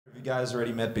you guys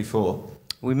already met before?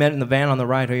 We met in the van on the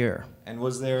right here. And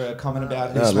was there a comment about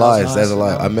his No, smells lies. nice? That's a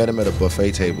lie. I met him at a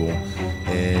buffet table,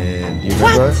 and you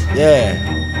remember? What? Yeah.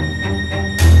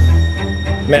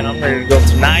 Man, I'm ready to go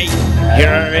tonight. You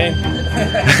know what I mean?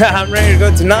 I'm ready to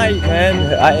go tonight,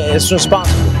 man. It's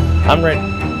responsible. I'm ready.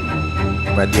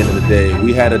 At the end of the day,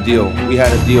 we had a deal. We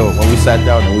had a deal when we sat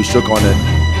down and we shook on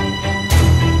it.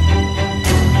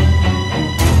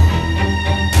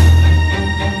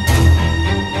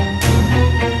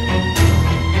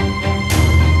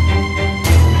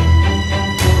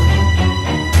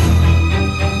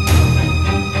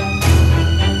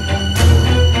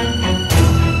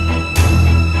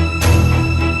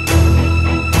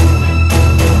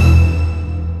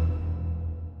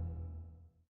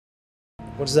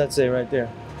 What does that say right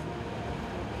there?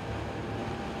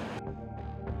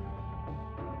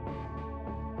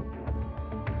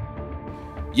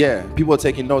 Yeah, people are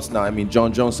taking notes now. I mean,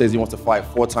 John Jones says he wants to fight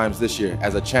 4 times this year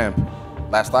as a champ.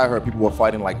 Last I heard, people were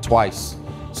fighting like twice.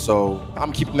 So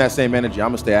I'm keeping that same energy. I'm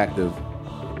gonna stay active.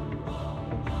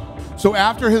 So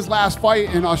after his last fight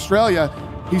in Australia,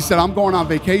 he said, I'm going on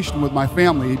vacation with my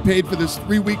family. He paid for this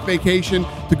 3-week vacation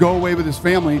to go away with his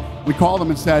family. We called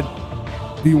him and said,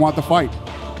 do you want the fight?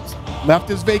 Left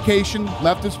his vacation,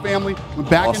 left his family, went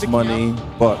back Lost into money,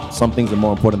 camp. but some things are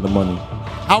more important than money.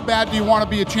 How bad do you want to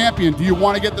be a champion? Do you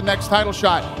want to get the next title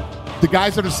shot? The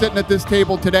guys that are sitting at this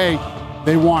table today,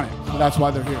 they want it. So that's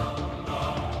why they're here.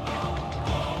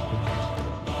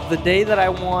 The day that I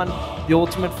won the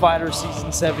Ultimate Fighter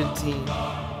Season 17,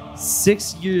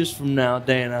 6 years from now,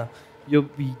 Dana, you'll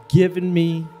be giving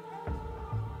me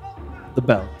the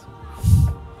belt.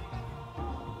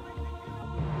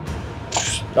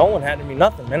 No one handed me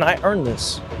nothing, man. I earned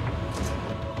this. It's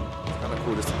kind of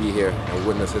cool just to be here and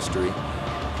witness history,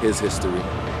 his history.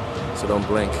 So don't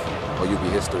blink or you'll be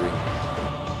history.